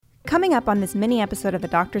Coming up on this mini episode of The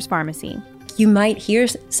Doctor's Pharmacy. You might hear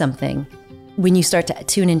something when you start to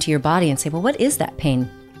tune into your body and say, well, what is that pain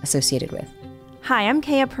associated with? Hi, I'm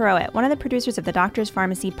Kaya Perowit, one of the producers of the Doctor's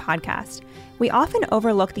Pharmacy podcast. We often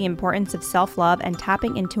overlook the importance of self-love and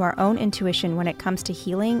tapping into our own intuition when it comes to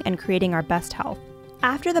healing and creating our best health.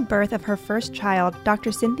 After the birth of her first child,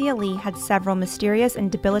 Dr. Cynthia Lee had several mysterious and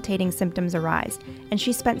debilitating symptoms arise, and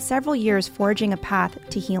she spent several years forging a path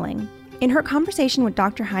to healing. In her conversation with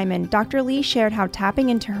Dr. Hyman, Dr. Lee shared how tapping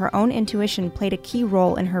into her own intuition played a key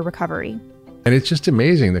role in her recovery. And it's just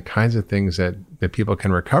amazing the kinds of things that people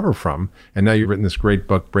can recover from. And now you've written this great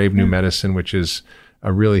book, Brave New Medicine, which is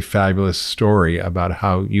a really fabulous story about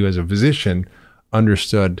how you as a physician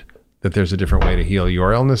understood that there's a different way to heal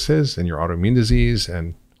your illnesses and your autoimmune disease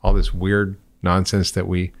and all this weird nonsense that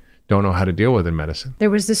we don't know how to deal with in medicine.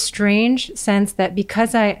 There was this strange sense that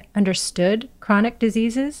because I understood chronic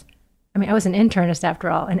diseases, I mean, I was an internist after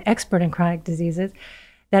all, an expert in chronic diseases,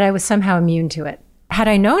 that I was somehow immune to it. Had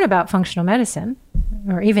I known about functional medicine,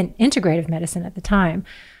 or even integrative medicine at the time,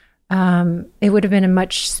 it would have been a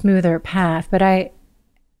much smoother path. But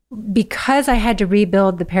because I had to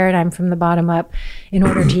rebuild the paradigm from the bottom up in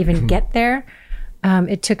order to even get there,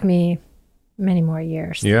 it took me many more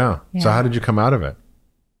years. Yeah. So how did you come out of it?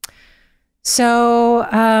 So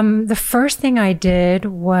the first thing I did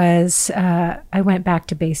was I went back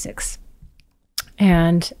to basics.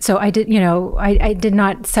 And so I did, I did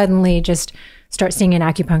not suddenly just start seeing an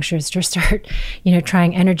acupuncturist or start,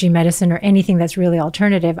 trying energy medicine or anything that's really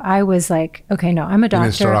alternative. I was like, okay, no, I'm a doctor.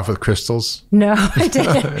 You didn't start off with crystals? No, I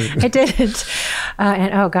didn't. I didn't.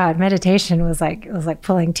 And oh God, meditation was like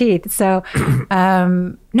pulling teeth. So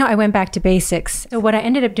no, I went back to basics. So what I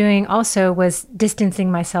ended up doing also was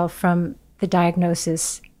distancing myself from the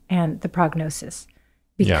diagnosis and the prognosis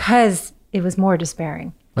because it was more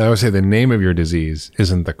despairing. I always say the name of your disease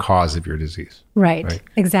isn't the cause of your disease. Right?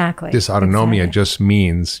 Exactly. Dysautonomia just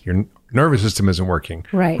means your nervous system isn't working.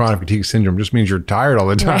 Right. Chronic fatigue syndrome just means you're tired all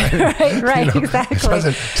the time. Right, exactly. It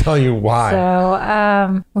doesn't tell you why.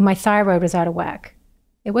 So when my thyroid was out of whack,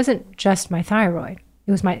 it wasn't just my thyroid.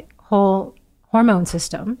 It was my whole hormone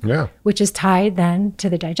system, which is tied then to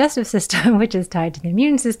the digestive system, which is tied to the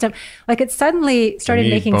immune system. Like it suddenly started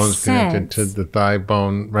making bones sense. Connected to the thigh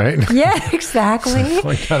bone, right? Yeah, exactly.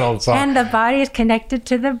 Like that old song. And the body is connected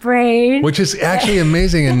to the brain. Which is actually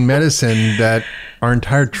amazing in medicine that our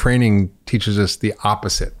entire training teaches us the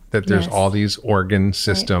opposite, that there's all these organ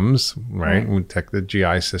systems, right? We take the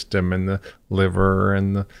GI system and the liver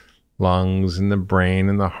and the lungs and the brain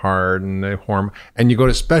and the heart and the hormone, and you go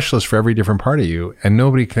to specialists for every different part of you and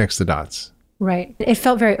nobody connects the dots. Right. It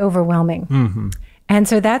felt very overwhelming. Mm-hmm. And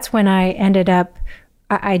so that's when I ended up,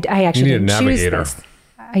 I actually didn't choose this.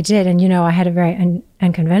 I did. And I had a very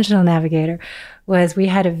unconventional navigator. We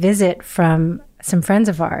had a visit from some friends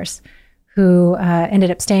of ours who ended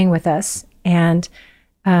up staying with us. And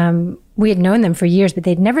we had known them for years, but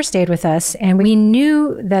they'd never stayed with us. And we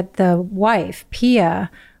knew that the wife, Pia,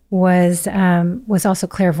 was also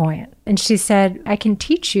clairvoyant. And she said, I can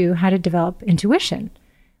teach you how to develop intuition,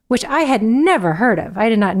 which I had never heard of. I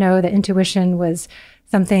did not know that intuition was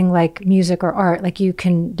something like music or art, like you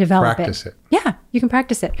can develop practice it. Yeah, you can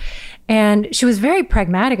practice it. And she was very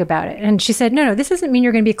pragmatic about it. And she said, no, this doesn't mean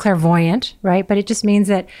you're going to be clairvoyant, right? But it just means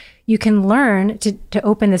that you can learn to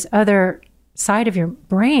open this other side of your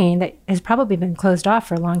brain that has probably been closed off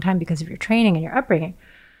for a long time because of your training and your upbringing.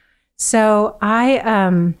 So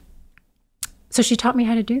so she taught me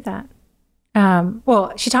how to do that.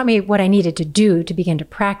 She taught me what I needed to do to begin to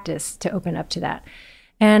practice to open up to that.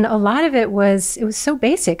 And a lot of it was so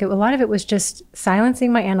basic. A lot of it was just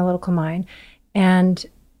silencing my analytical mind and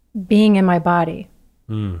being in my body.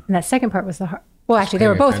 And that second part was the hard. Well, actually, they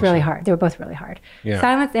were both really hard. They were both really hard. Yeah.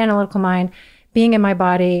 Silence the analytical mind, being in my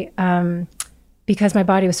body, because my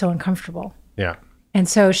body was so uncomfortable. Yeah. And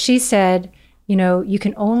so she said, you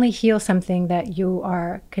can only heal something that you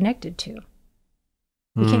are connected to.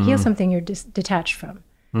 You can't heal something you're detached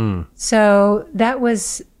from. So that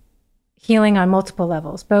was healing on multiple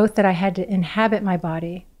levels, both that I had to inhabit my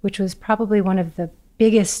body, which was probably one of the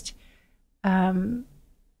biggest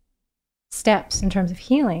steps in terms of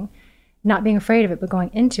healing, not being afraid of it, but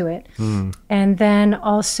going into it. And then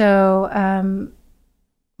also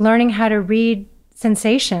learning how to read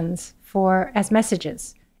sensations as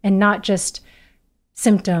messages and not just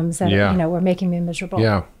symptoms that were making me miserable.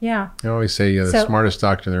 I always say the smartest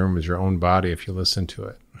doctor in the room is your own body if you listen to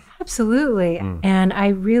it. Absolutely. And I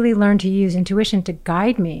really learned to use intuition to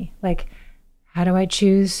guide me. Like, how do I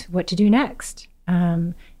choose what to do next?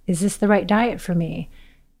 Is this the right diet for me?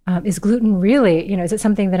 Is gluten really, is it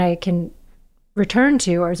something that I can return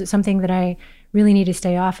to, or is it something that I really need to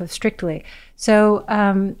stay off of strictly? So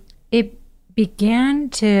it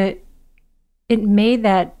made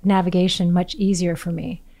that navigation much easier for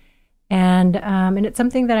me. And it's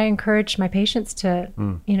something that I encourage my patients to,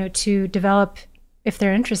 to develop if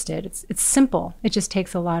they're interested. It's simple. It just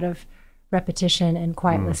takes a lot of repetition and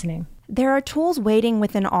quiet listening. There are tools waiting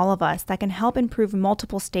within all of us that can help improve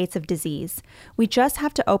multiple states of disease. We just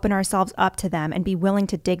have to open ourselves up to them and be willing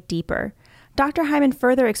to dig deeper. Dr. Hyman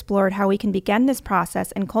further explored how we can begin this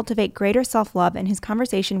process and cultivate greater self-love in his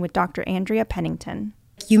conversation with Dr. Andrea Pennington.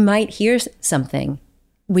 You might hear something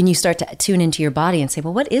when you start to tune into your body and say,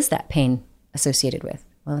 well, what is that pain associated with?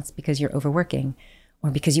 Well, it's because you're overworking,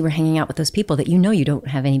 or because you were hanging out with those people that you know you don't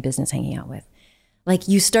have any business hanging out with. Like,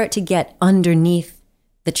 you start to get underneath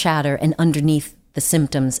the chatter and underneath the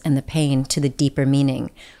symptoms and the pain to the deeper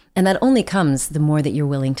meaning. And that only comes the more that you're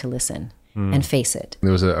willing to listen and face it.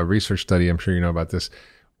 There was a research study, I'm sure you know about this,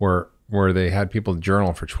 where they had people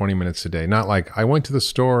journal for 20 minutes a day. Not like, I went to the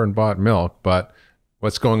store and bought milk, but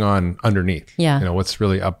what's going on underneath. Yeah. What's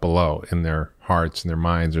really up below in their hearts and their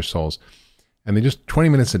minds, their souls. And they just 20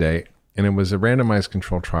 minutes a day. And it was a randomized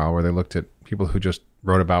control trial where they looked at people who just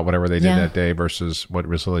wrote about whatever they did that day versus what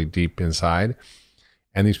was really deep inside.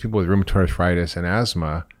 And these people with rheumatoid arthritis and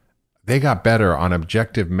asthma, they got better on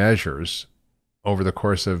objective measures over the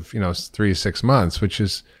course of, 3 to 6 months, which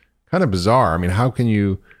is kind of bizarre. I mean, how can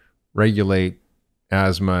you regulate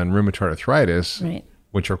asthma and rheumatoid arthritis, right,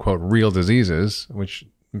 which are, quote, real diseases, which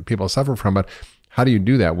people suffer from, but how do you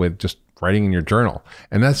do that with just writing in your journal?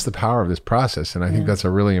 And that's the power of this process. And I think that's a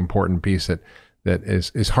really important piece that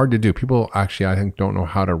is hard to do. People actually, I think, don't know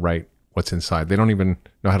how to write what's inside. They don't even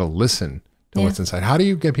know how to listen to what's inside. How do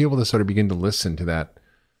you get people to sort of begin to listen to that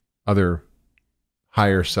other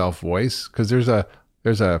higher self voice? Because there's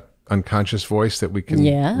a unconscious voice that we can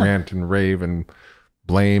rant and rave and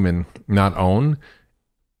blame and not own.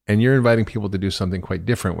 And you're inviting people to do something quite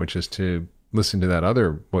different, which is to listen to that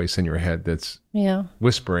other voice in your head that's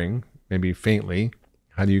whispering, maybe faintly.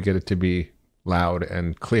 How do you get it to be loud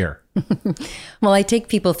and clear? Well, I take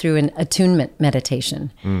people through an attunement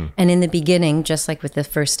meditation. And in the beginning, just like with the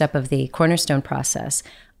first step of the Cornerstone process,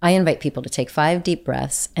 I invite people to take 5 deep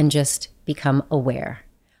breaths and just become aware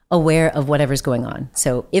of whatever's going on.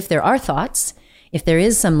 So if there are thoughts, if there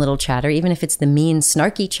is some little chatter, even if it's the mean,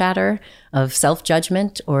 snarky chatter of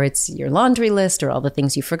self-judgment, or it's your laundry list or all the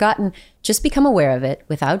things you've forgotten, just become aware of it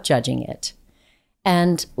without judging it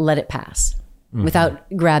and let it pass. Without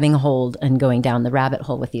grabbing a hold and going down the rabbit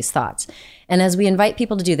hole with these thoughts. And as we invite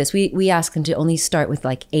people to do this, we ask them to only start with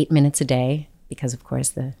like 8 minutes a day, because of course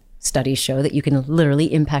the studies show that you can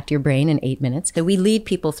literally impact your brain in 8 minutes. So we lead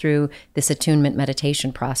people through this attunement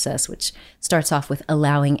meditation process, which starts off with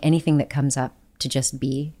allowing anything that comes up to just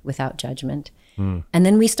be without judgment. And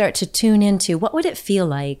then we start to tune into what would it feel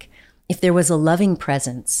like if there was a loving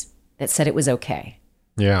presence that said it was okay.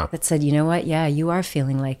 Yeah. That said, you know what? Yeah, you are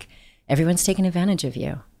feeling like everyone's taking advantage of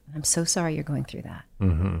you. I'm so sorry you're going through that.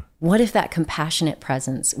 What if that compassionate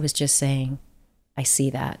presence was just saying, I see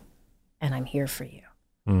that and I'm here for you?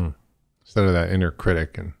 Instead of that inner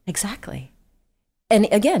critic. Exactly. And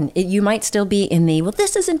again, you might still be in the, well,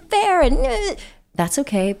 this isn't fair. And that's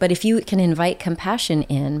okay. But if you can invite compassion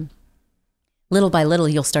in, little by little,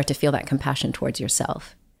 you'll start to feel that compassion towards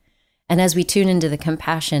yourself. And as we tune into the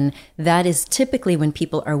compassion, that is typically when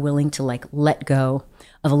people are willing to like let go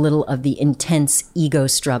of a little of the intense ego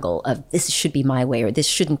struggle of this should be my way or this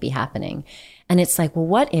shouldn't be happening. And it's like, well,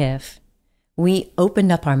 what if we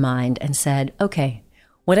opened up our mind and said, okay,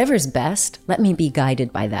 whatever's best, let me be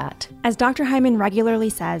guided by that. As Dr. Hyman regularly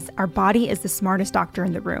says, our body is the smartest doctor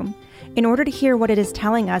in the room. In order to hear what it is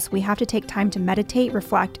telling us, we have to take time to meditate,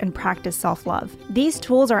 reflect, and practice self-love. These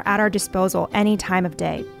tools are at our disposal any time of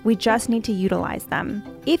day. We just need to utilize them.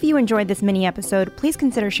 If you enjoyed this mini episode, please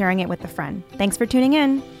consider sharing it with a friend. Thanks for tuning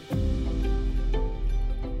in.